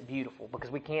makes it beautiful,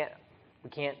 because we can't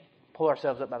pull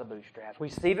ourselves up by the bootstraps. We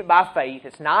receive it by faith.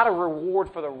 It's not a reward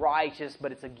for the righteous,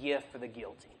 but it's a gift for the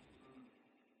guilty.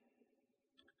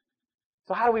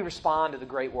 So how do we respond to the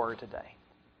great word today?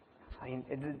 I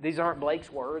mean, these aren't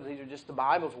Blake's words. These are just the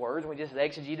Bible's words. We just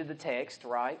exegeted the text,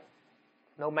 right?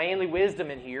 No manly wisdom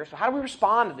in here. So how do we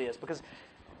respond to this? Because it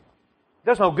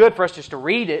does no good for us just to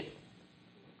read it.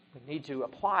 We need to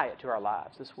apply it to our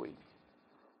lives this week.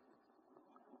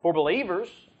 For believers,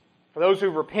 for those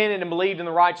who've repented and believed in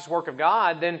the righteous work of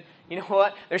God, then you know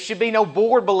what? There should be no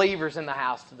bored believers in the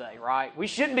house today, right? We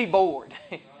shouldn't be bored.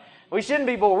 We shouldn't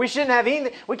be bored. We shouldn't have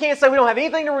anything. We can't say we don't have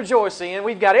anything to rejoice in.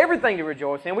 We've got everything to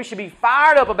rejoice in. We should be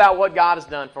fired up about what God has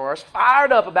done for us,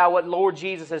 fired up about what Lord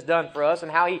Jesus has done for us and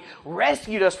how He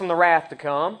rescued us from the wrath to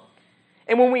come.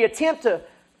 And when we attempt to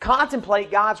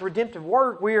contemplate God's redemptive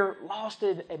work, we're lost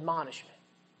in admonishment.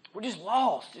 We're just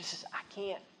lost. I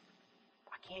can't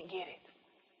get it.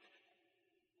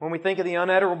 When we think of the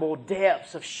unutterable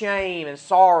depths of shame and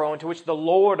sorrow into which the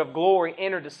Lord of glory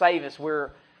entered to save us,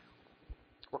 we're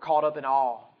caught up in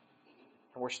awe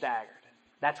and we're staggered.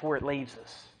 That's where it leaves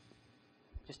us.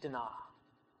 Just in awe.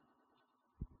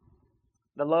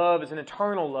 The love is an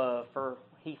eternal love, for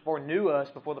He foreknew us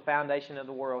before the foundation of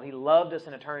the world. He loved us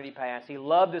in eternity past. He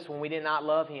loved us when we did not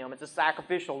love Him. It's a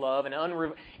sacrificial love, an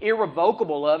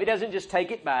irrevocable love. He doesn't just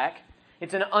take it back.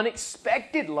 It's an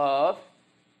unexpected love.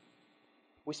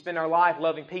 We spend our life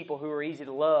loving people who are easy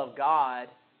to love. God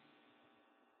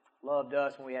loved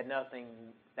us when we had nothing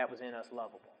that was in us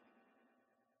lovable.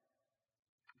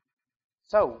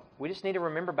 So, we just need to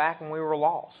remember back when we were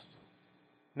lost.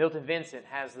 Milton Vincent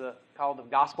has called the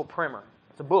Gospel Primer.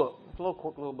 It's a book. It's a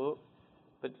little book,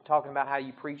 but talking about how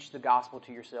you preach the gospel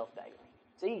to yourself daily.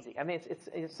 It's easy. I mean,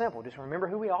 it's simple. Just remember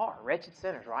who we are, wretched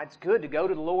sinners, right? It's good to go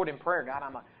to the Lord in prayer. God,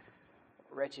 I'm a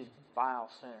wretched, vile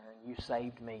sinner, and You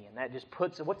saved me. And that just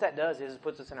what that does is it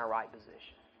puts us in our right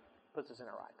position. Puts us in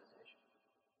our right position.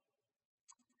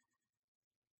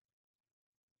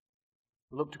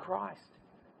 Look to Christ.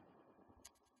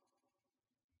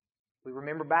 We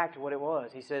remember back to what it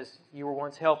was. He says, you were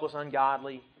once helpless,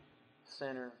 ungodly,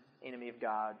 sinner, enemy of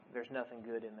God. There's nothing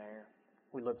good in there.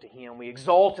 We look to Him. We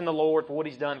exult in the Lord for what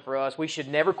He's done for us. We should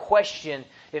never question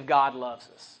if God loves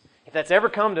us. If that's ever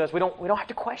come to us, we don't have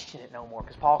to question it no more,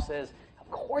 because Paul says,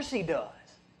 of course He does.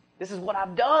 This is what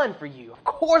I've done for you. Of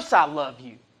course I love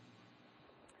you.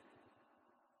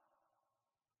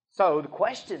 So the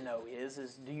question, though, is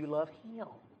do you love Him?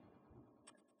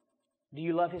 Do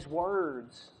you love His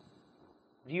words?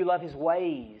 Do you love His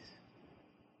ways?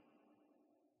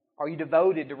 Are you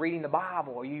devoted to reading the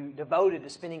Bible? Are you devoted to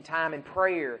spending time in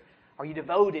prayer? Are you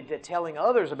devoted to telling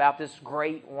others about this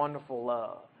great, wonderful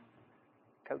love?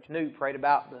 Coach Newt prayed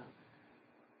about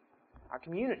our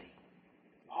community.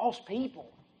 Lost people.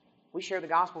 We shared the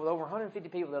gospel with over 150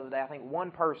 people the other day. I think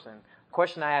one person, the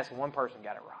question I asked, one person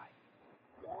got it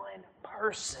right. One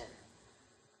person.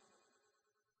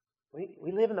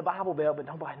 We live in the Bible Belt, but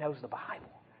nobody knows the Bible.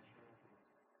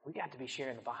 We got to be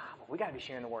sharing the Bible. We got to be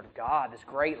sharing the Word of God, this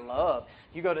great love.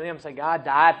 You go to them and say, God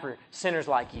died for sinners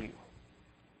like you.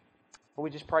 But we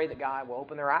just pray that God will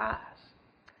open their eyes.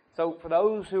 So for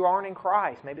those who aren't in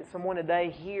Christ, maybe it's someone today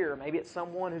here, maybe it's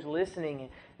someone who's listening and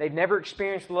they've never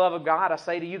experienced the love of God, I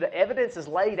say to you, the evidence is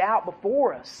laid out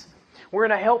before us. We're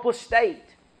in a helpless state.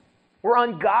 We're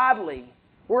ungodly.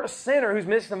 We're a sinner who's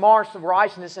missing the marks of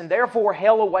righteousness, and therefore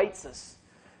hell awaits us.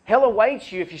 Hell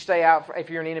awaits you if you stay out, if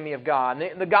you're an enemy of God.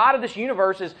 And the God of this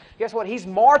universe is, guess what? He's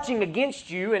marching against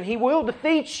you, and He will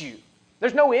defeat you.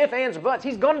 There's no ifs, ands, or buts.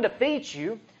 He's going to defeat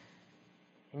you.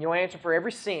 And you'll answer for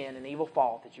every sin and evil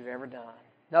fault that you've ever done.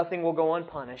 Nothing will go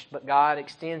unpunished, but God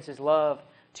extends His love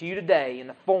to you today in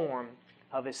the form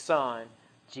of His Son,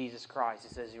 Jesus Christ.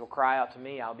 He says, you'll cry out to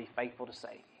me, I'll be faithful to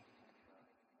save you.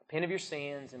 Repent of your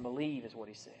sins and believe is what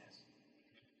He says.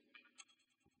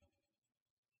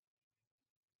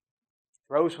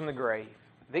 Rose from the grave,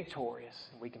 victorious.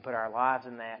 We can put our lives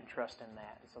in that and trust in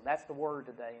that. And so that's the word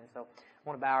today. And so I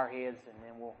want to bow our heads and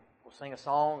then we'll sing a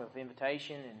song of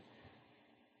invitation.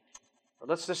 But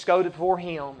let's just go before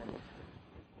Him and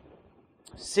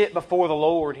sit before the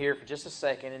Lord here for just a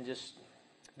second. And just,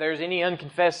 if there's any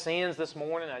unconfessed sins this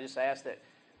morning, I just ask that,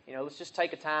 let's just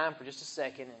take a time for just a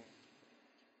second and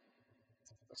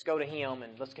let's go to Him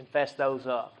and let's confess those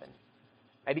up. And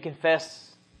maybe confess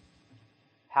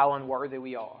how unworthy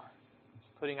we are,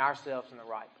 putting ourselves in the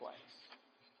right place.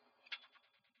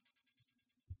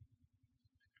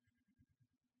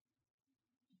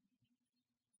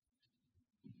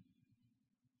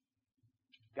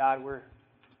 God, we're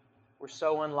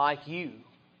so unlike You.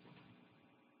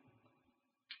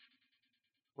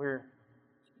 We're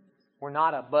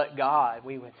not a but God.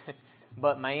 We would,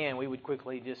 but man, we would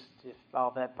quickly just, if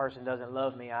that person doesn't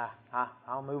love me,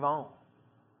 I'll move on.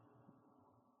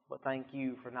 But thank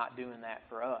You for not doing that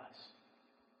for us.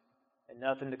 And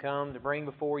nothing to come to bring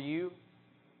before You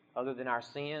other than our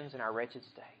sins and our wretched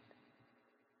state.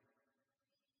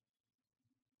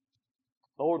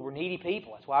 Lord, we're needy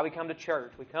people. That's why we come to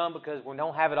church. We come because we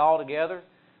don't have it all together.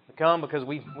 We come because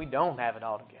we don't have it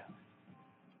all together.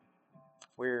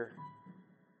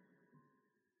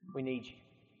 We need You.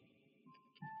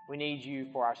 We need You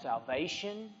for our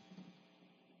salvation.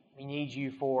 We need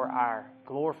You for our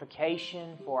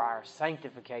glorification, for our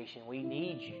sanctification. We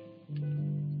need You.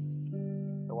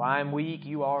 Though I am weak,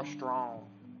 You are strong.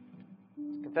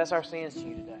 Confess our sins to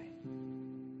You today.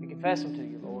 We confess them to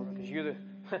You, Lord, because You're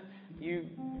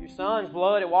Your Son's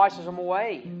blood, it washes them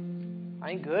away.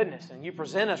 Thank goodness. And You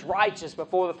present us righteous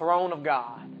before the throne of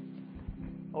God.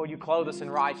 Lord, You clothe us in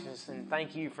righteousness, and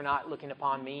thank You for not looking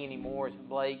upon me anymore as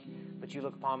Blake, but You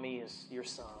look upon me as Your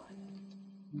Son,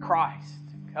 Christ,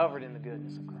 covered in the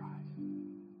goodness of Christ.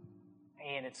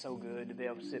 And it's so good to be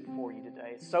able to sit before You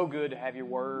today. It's so good to have Your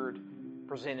Word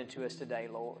presented to us today,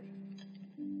 Lord.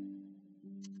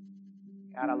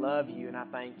 God, I love You, and I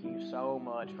thank You so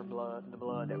much for the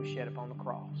blood that was shed upon the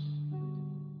cross.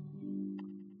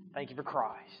 Thank You for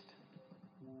Christ,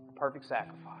 the perfect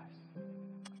sacrifice.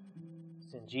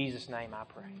 It's in Jesus' name I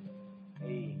pray.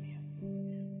 Amen.